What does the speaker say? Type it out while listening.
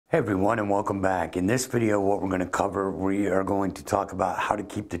Hey everyone, and welcome back. In this video, what we're going to cover, we are going to talk about how to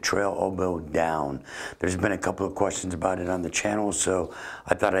keep the trail elbow down. There's been a couple of questions about it on the channel, so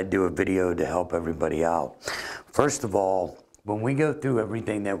I thought I'd do a video to help everybody out. First of all, when we go through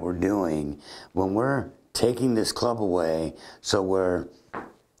everything that we're doing, when we're taking this club away, so we're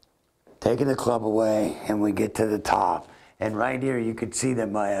taking the club away and we get to the top, and right here you can see that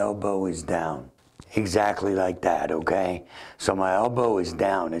my elbow is down. Exactly like that, okay? So my elbow is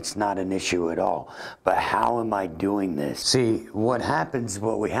down. It's not an issue at all. But how am I doing this? See, what happens,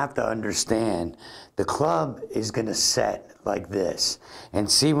 what we have to understand, the club is going to set like this.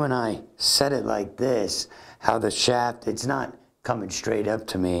 And see, when I set it like this, how the shaft, it's not coming straight up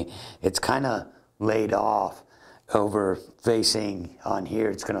to me. It's kind of laid off over facing on here.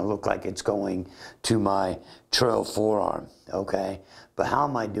 It's going to look like it's going to my trail forearm, okay? But how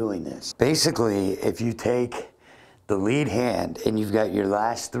am I doing this? Basically, if you take the lead hand and you've got your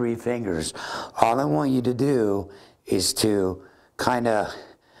last three fingers, all I want you to do is to kind of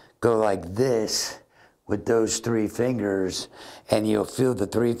go like this with those three fingers, and you'll feel the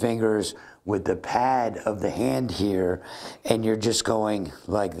three fingers with the pad of the hand here, and you're just going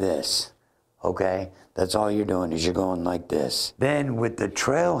like this, okay? That's all you're doing, is you're going like this. Then with the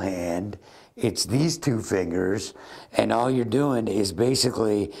trail hand, it's these two fingers, and all you're doing is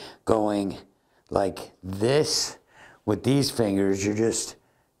basically going like this with these fingers. You're just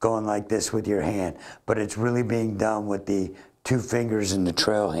going like this with your hand, but it's really being done with the two fingers in the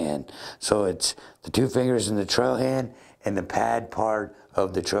trail hand. So it's the two fingers in the trail hand and the pad part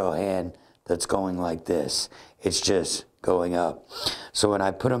of the trail hand that's going like this. It's just going up. So when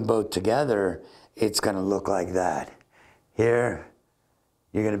I put them both together, it's going to look like that. Here,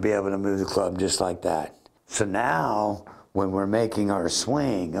 you're going to be able to move the club just like that. So now, when we're making our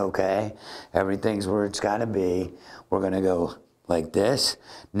swing, okay, everything's where it's got to be. We're going to go like this.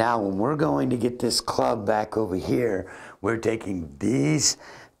 Now, when we're going to get this club back over here, we're taking these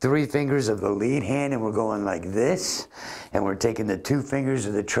three fingers of the lead hand and we're going like this. And we're taking the two fingers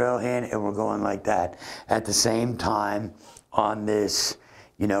of the trail hand and we're going like that. At the same time, on this,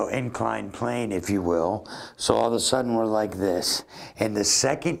 you know, inclined plane, if you will. So all of a sudden we're like this. And the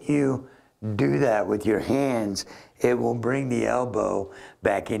second you do that with your hands, it will bring the elbow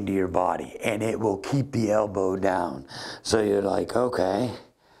back into your body and it will keep the elbow down. So you're like, okay,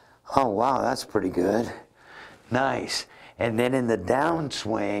 oh wow, that's pretty good. Nice. And then in the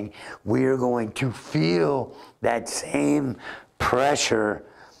downswing, we are going to feel that same pressure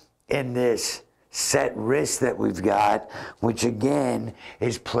in this set wrist that we've got, which again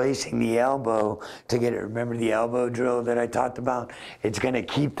is placing the elbow to get it. Remember the elbow drill that I talked about? It's going to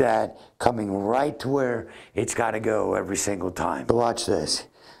keep that coming right to where it's got to go every single time. So watch this.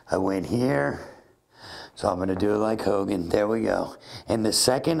 I went here, so I'm going to do it like Hogan. There we go. And the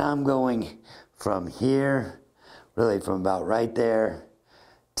second I'm going from here, really from about right there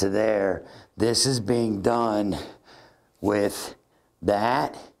to there, this is being done with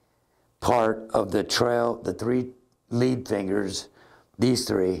that part of the trail, the three lead fingers, these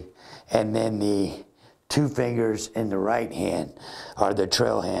three, and then the two fingers in the right hand are the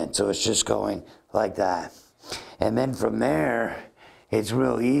trail hand. So it's just going like that. And then from there, it's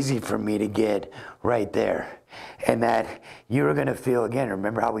real easy for me to get right there. And that you're going to feel, again,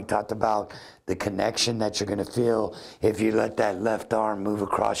 remember how we talked about the connection that you're going to feel if you let that left arm move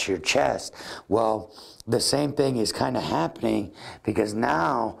across your chest? Well, the same thing is kind of happening, because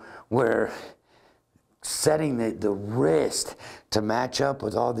now we're setting the wrist to match up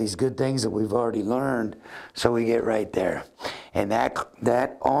with all these good things that we've already learned, so we get right there. And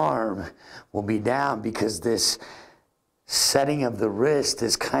that arm will be down because this setting of the wrist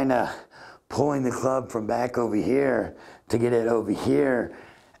is kind of pulling the club from back over here to get it over here.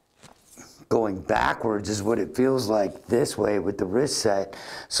 Going backwards is what it feels like this way with the wrist set.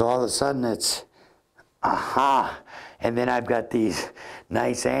 So all of a sudden it's, aha. And then I've got these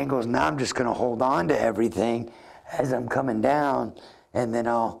nice angles. Now I'm just going to hold on to everything as I'm coming down, and then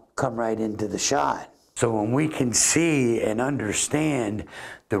I'll come right into the shot. So when we can see and understand,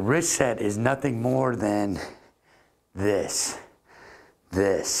 the wrist set is nothing more than this.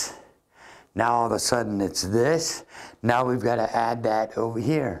 Now all of a sudden it's this. Now we've got to add that over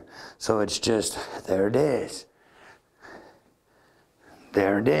here. So it's just, there it is.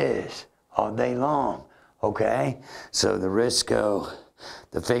 There it is, all day long. Okay, so the wrists go,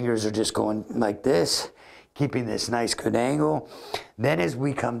 the fingers are just going like this, keeping this nice good angle. Then as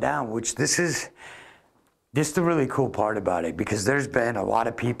we come down, which this is the really cool part about it, because there's been a lot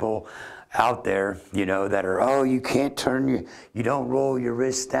of people out there, you know, that are, oh, you can't turn you don't roll your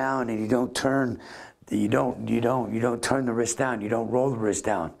wrists down and you don't turn you don't turn the wrist down. You don't roll the wrist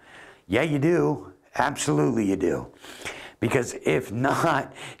down. Yeah, you do. Absolutely you do. Because if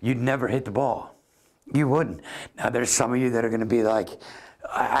not, you'd never hit the ball. You wouldn't. Now, there's some of you that are going to be like,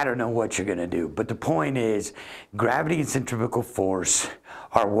 I don't know what you're going to do. But the point is, gravity and centrifugal force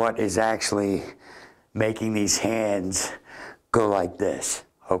are what is actually making these hands go like this,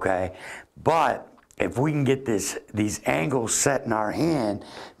 okay? But if we can get these angles set in our hand,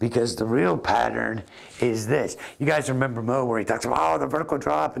 because the real pattern is this. You guys remember Mo where he talks about, oh, the vertical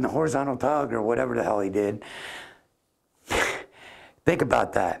drop and the horizontal tug or whatever the hell he did. Think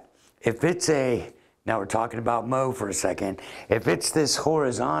about that. If it's now we're talking about Mo for a second. If it's this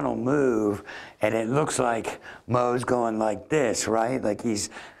horizontal move and it looks like Mo's going like this, right? Like he's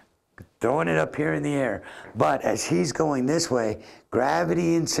throwing it up here in the air. But as he's going this way,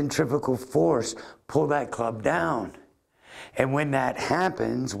 gravity and centrifugal force pull that club down. And when that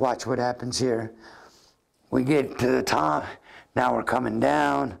happens, watch what happens here. We get to the top. Now we're coming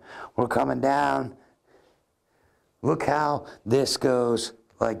down. We're coming down. Look how this goes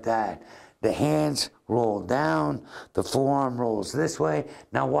like that. The hands roll down, the forearm rolls this way.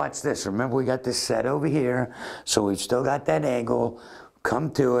 Now watch this. Remember, we got this set over here, so we've still got that angle. Come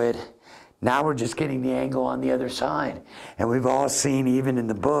to it. Now we're just getting the angle on the other side. And we've all seen, even in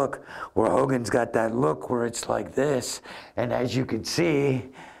the book, where Hogan's got that look where it's like this. And as you can see,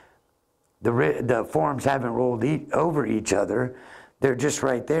 the forearms haven't rolled over each other. They're just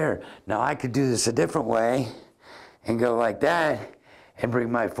right there. Now I could do this a different way and go like that and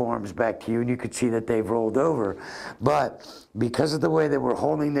bring my forearms back to you, and you could see that they've rolled over. But because of the way that we're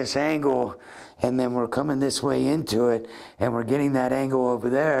holding this angle, and then we're coming this way into it, and we're getting that angle over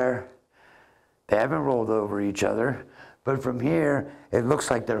there, they haven't rolled over each other. But from here, it looks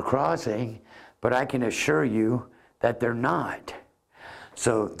like they're crossing, but I can assure you that they're not.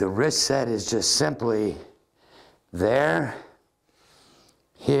 So the wrist set is just simply there,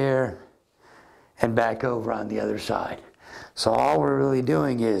 here, and back over on the other side. So all we're really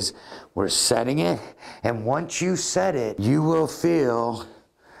doing is we're setting it, and once you set it, you will feel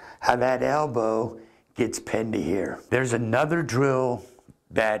how that elbow gets pinned to here. There's another drill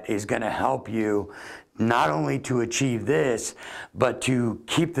that is going to help you not only to achieve this, but to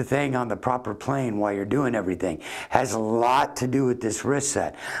keep the thing on the proper plane while you're doing everything. Has a lot to do with this wrist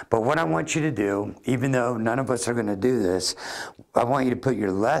set. But what I want you to do, even though none of us are going to do this, I want you to put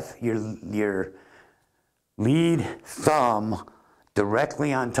your lead thumb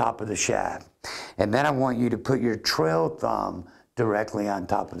directly on top of the shaft. And then I want you to put your trail thumb directly on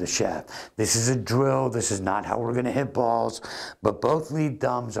top of the shaft. This is a drill. This is not how we're going to hit balls, but both lead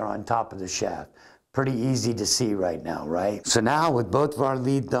thumbs are on top of the shaft. Pretty easy to see right now, right? So now with both of our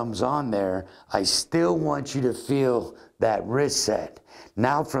lead thumbs on there, I still want you to feel that wrist set.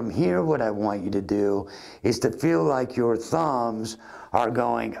 Now from here, what I want you to do is to feel like your thumbs are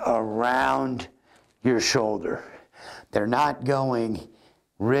going around your shoulder. They're not going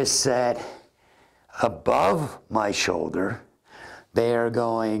wrist set above my shoulder. They are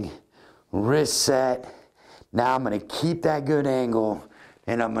going wrist set. Now I'm going to keep that good angle,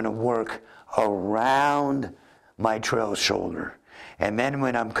 and I'm going to work around my trail shoulder. And then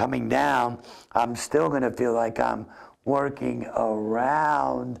when I'm coming down, I'm still going to feel like I'm working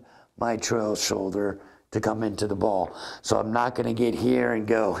around my trail shoulder to come into the ball. So I'm not going to get here and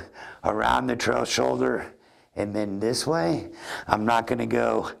go around the trail shoulder and then this way. I'm not going to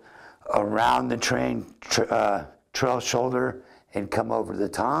go around the trail shoulder and come over the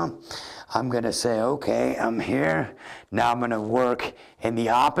top. I'm going to say, okay, I'm here. Now I'm going to work in the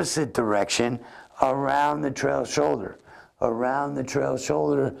opposite direction around the trail shoulder. Around the trail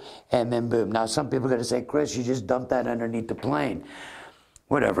shoulder, and then boom. Now some people are going to say, Chris, you just dumped that underneath the plane.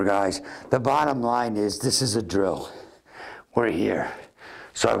 Whatever, guys. The bottom line is this is a drill. We're here.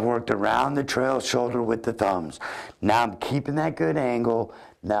 So I've worked around the trail shoulder with the thumbs. Now I'm keeping that good angle.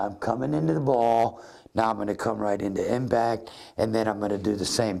 Now I'm coming into the ball. Now I'm going to come right into impact, and then I'm going to do the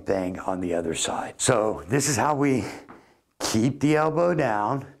same thing on the other side. So this is how we keep the elbow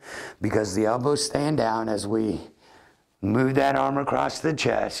down, because the elbow's staying down as we move that arm across the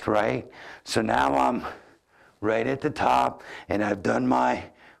chest, right? So now I'm right at the top, and I've done my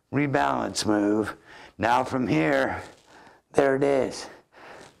rebalance move. Now from here, there it is.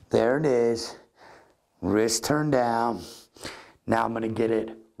 There it is. Wrist turned down. Now I'm going to get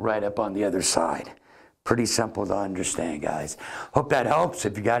it right up on the other side. Pretty simple to understand, guys. Hope that helps.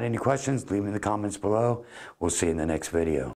 If you got any questions, leave them in the comments below. We'll see you in the next video.